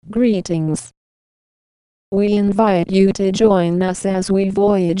Greetings. We invite you to join us as we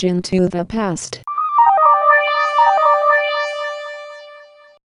voyage into the past.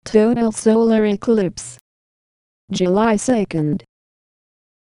 Total solar eclipse. July 2nd,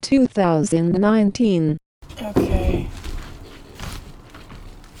 2019. Okay.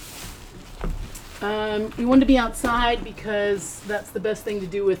 We want to be outside because that's the best thing to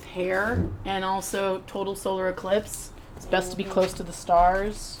do with hair, and also total solar eclipse. It's best to be close to the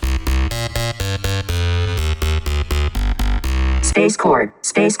stars. Space cord.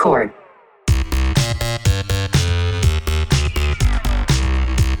 Space cord.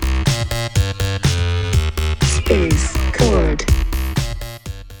 Space cord.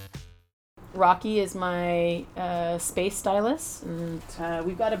 Rocky is my space stylist. And,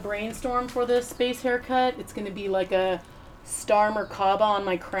 we've got a brainstorm for this space haircut. It's going to be like a star Merkaba on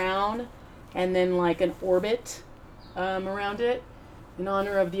my crown, and then like an orbit around it, in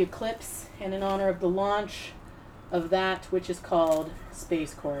honor of the eclipse and in honor of the launch of that which is called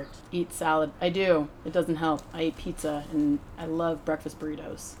Space Court. Eat salad. I do. It doesn't help. I eat pizza, and I love breakfast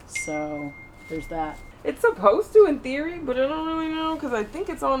burritos. So there's that. It's supposed to in theory, but I don't really know because I think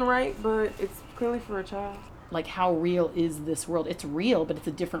it's on right, but it's clearly for a child. Like, how real is this world? It's real, but it's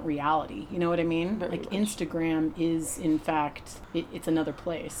a different reality. You know what I mean? Very like much. Instagram is, in fact, it's another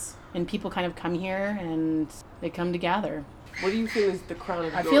place. And people kind of come here and they come to gather. What do you feel is the crown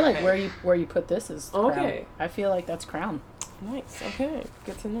of I your feel like head? where you put this is crown. Okay. I feel like that's crown. Nice. Okay.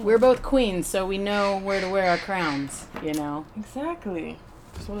 Good to know. We're both queens, so we know where to wear our crowns, you know? Exactly.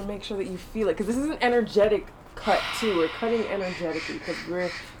 Just want to make sure that you feel it because this is an energetic cut too. We're cutting energetically because we're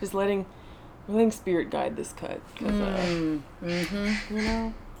just letting spirit guide this cut. 'Cause, You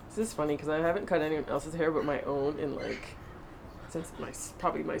know, this is funny because I haven't cut anyone else's hair but my own in like since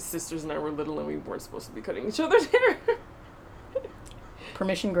probably my sisters and I were little and we weren't supposed to be cutting each other's hair.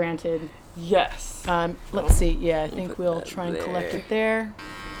 Permission granted. Yes. Let's see. Yeah, I think Put we'll that try and collect there. it there.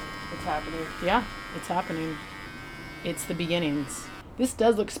 It's happening. Yeah, it's happening. It's the beginnings. This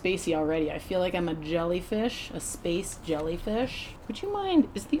does look spacey already. I feel like I'm a jellyfish, a space jellyfish. Would you mind,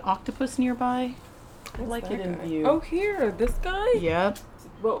 is the octopus nearby? I like That it in guy. view. Oh, here, this guy? Yep.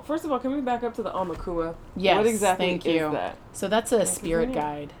 Well, first of all, can we back up to the Amakua? Yes, What exactly thank is you. that? So that's a spirit it.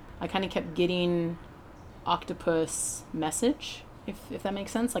 guide. I kind of kept getting octopus message, if that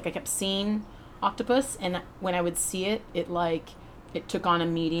makes sense. Like, I kept seeing octopus, and when I would see it, it took on a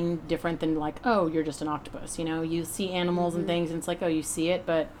meaning different than like, oh, you're just an octopus. You know, you see animals and things, and it's like, oh, you see it,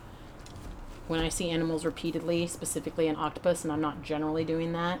 but when I see animals repeatedly, specifically an octopus, and I'm not generally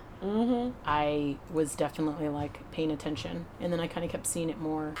doing that, I was definitely like paying attention, and then I kind of kept seeing it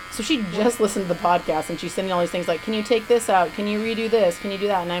more. So she just listened to the podcast, and she's sending all these things like, can you take this out? Can you redo this? Can you do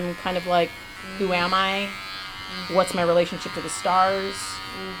that? And I'm kind of like, who am I? What's my relationship to the stars?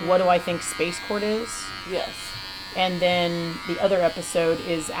 What do I think Space Court is? Yes. And then the other episode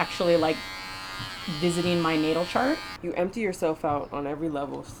is actually like visiting my natal chart. You empty yourself out on every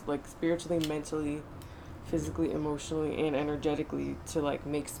level, like spiritually, mentally, physically, emotionally, and energetically to like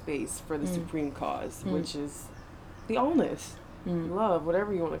make space for the supreme cause, which is the allness, love,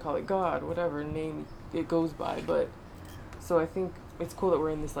 whatever you want to call it, God, whatever name it goes by. But so I think it's cool that we're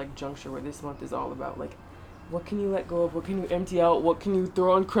in this like juncture where this month is all about like, what can you let go of? What can you empty out? What can you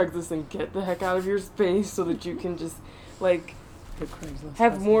throw on Craigslist and get the heck out of your space so that you can just like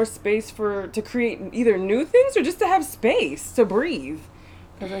have more space to create either new things or just to have space to breathe.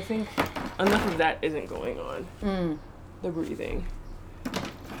 Because I think enough of that isn't going on. The breathing.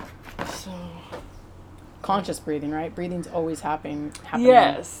 So Conscious breathing, right? Breathing's always happening.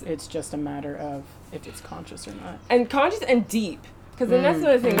 Yes. It's just a matter of if it's conscious or not. and conscious and deep. Because then that's the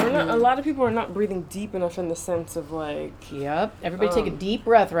other thing. A lot of people are not breathing deep enough in the sense of like. Yep. Everybody take a deep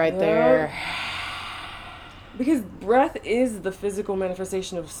breath right there. Because breath is the physical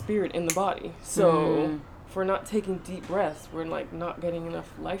manifestation of spirit in the body. So if we're not taking deep breaths, we're like not getting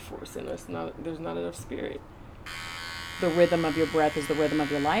enough life force in us. There's not enough spirit. The rhythm of your breath is the rhythm of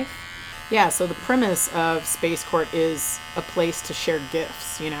your life. Yeah, so the premise of Space Court is a place to share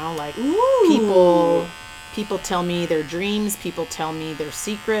gifts, you know, like people tell me their dreams, people tell me their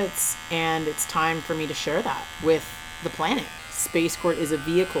secrets, and it's time for me to share that with the planet. Space Court is a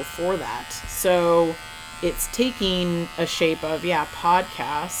vehicle for that. So it's taking a shape of,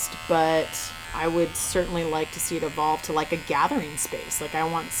 podcast, but I would certainly like to see it evolve to like a gathering space. Like I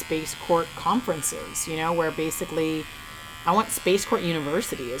want Space Court conferences, you know, where basically I want Space Court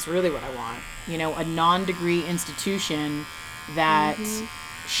University is really what I want. You know, a non-degree institution that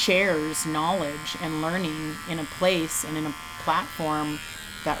shares knowledge and learning in a place and in a platform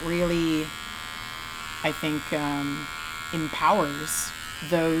that really, I think, empowers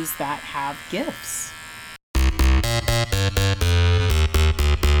those that have gifts.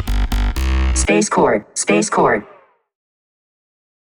 Space Chord. Space Chord.